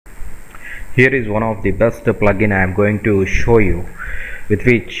Here is one of the best plugin I am going to show you, with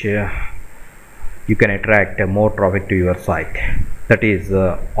which you can attract more traffic to your site. That is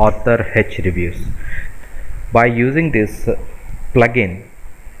author H reviews. By using this plugin,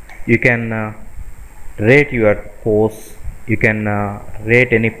 you can rate your posts, you can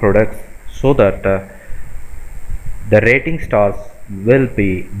rate any products, so that the rating stars will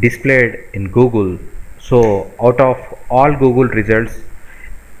be displayed in Google. So out of all Google results,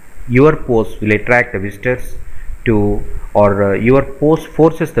 your post will attract the visitors to, or your post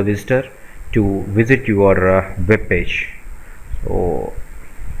forces the visitor to visit your web page. So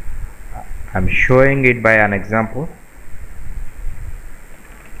I'm showing it by an example.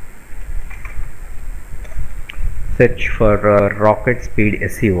 Search for rocket speed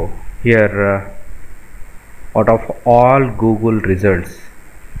SEO. Here out of all Google results,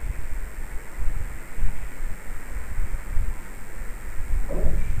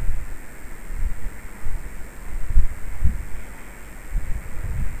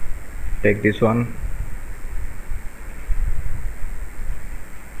 take this one.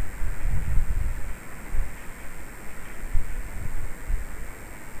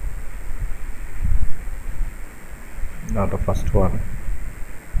 Now the first one,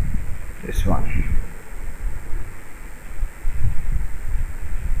 this one.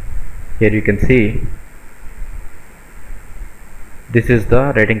 Here you can see this is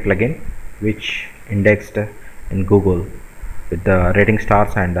the rating plugin which indexed in Google with the rating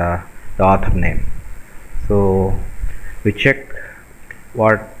stars and the author name. So we check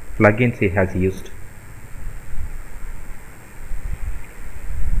what plugins he has used.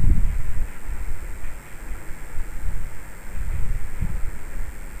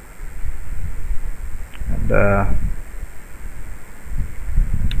 And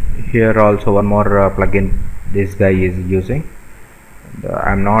here also one more plugin this guy is using.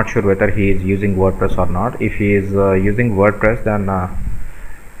 I'm not sure whether he is using WordPress or not. If he is using WordPress, then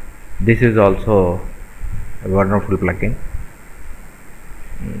this is also a wonderful plugin.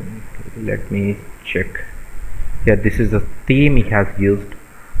 Let me check. Here this is the theme he has used,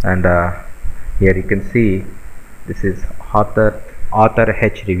 and here you can see this is author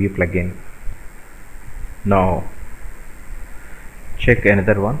H review plugin. Now check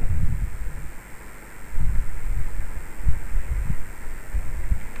another one.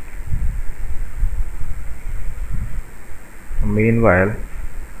 Meanwhile,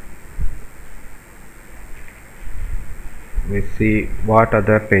 we see what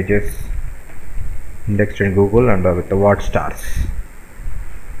other pages indexed in Google and with the what stars.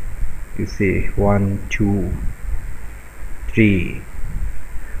 You see 1, 2, 3,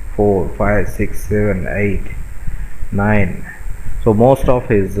 4, 5, 6, 7, 8, 9. So most of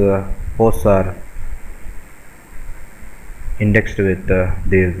his posts are indexed with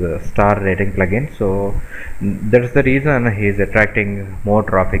this star rating plugin. So that's the reason he is attracting more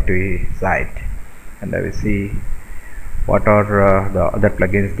traffic to his site. And I will see what are the other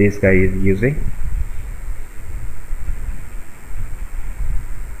plugins this guy is using.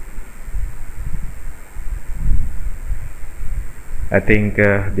 I think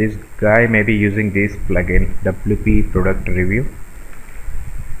this guy may be using this plugin, WP product review.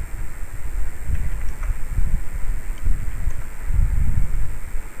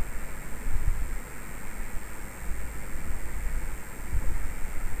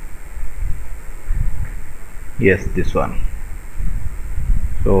 Yes, this one.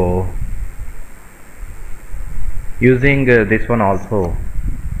 So using this one also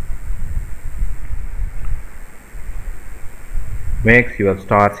makes your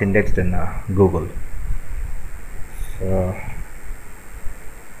stars indexed in Google. So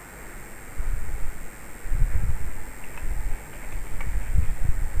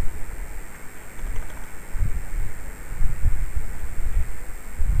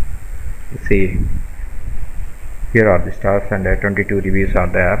you see, here are the stars, and 22 reviews are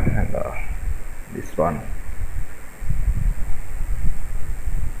there, and this one.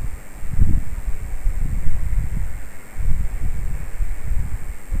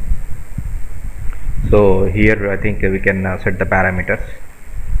 So here I think we can set the parameters.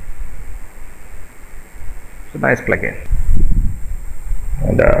 So nice plugin.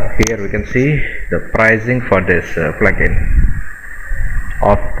 And here we can see the pricing for this plugin,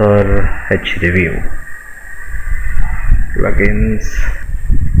 author H review plugins.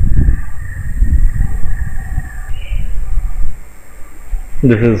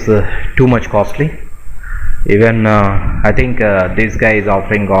 This is too much costly. Even I think this guy is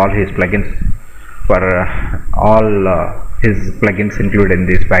offering all his plugins for all his plugins included in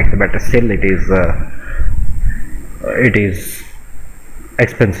this pack, but still it is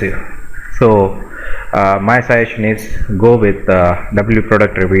expensive. So my suggestion is go with W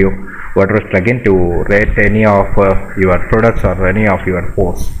product review WordPress plugin to rate any of your products or any of your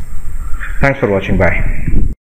posts. Thanks for watching. Bye.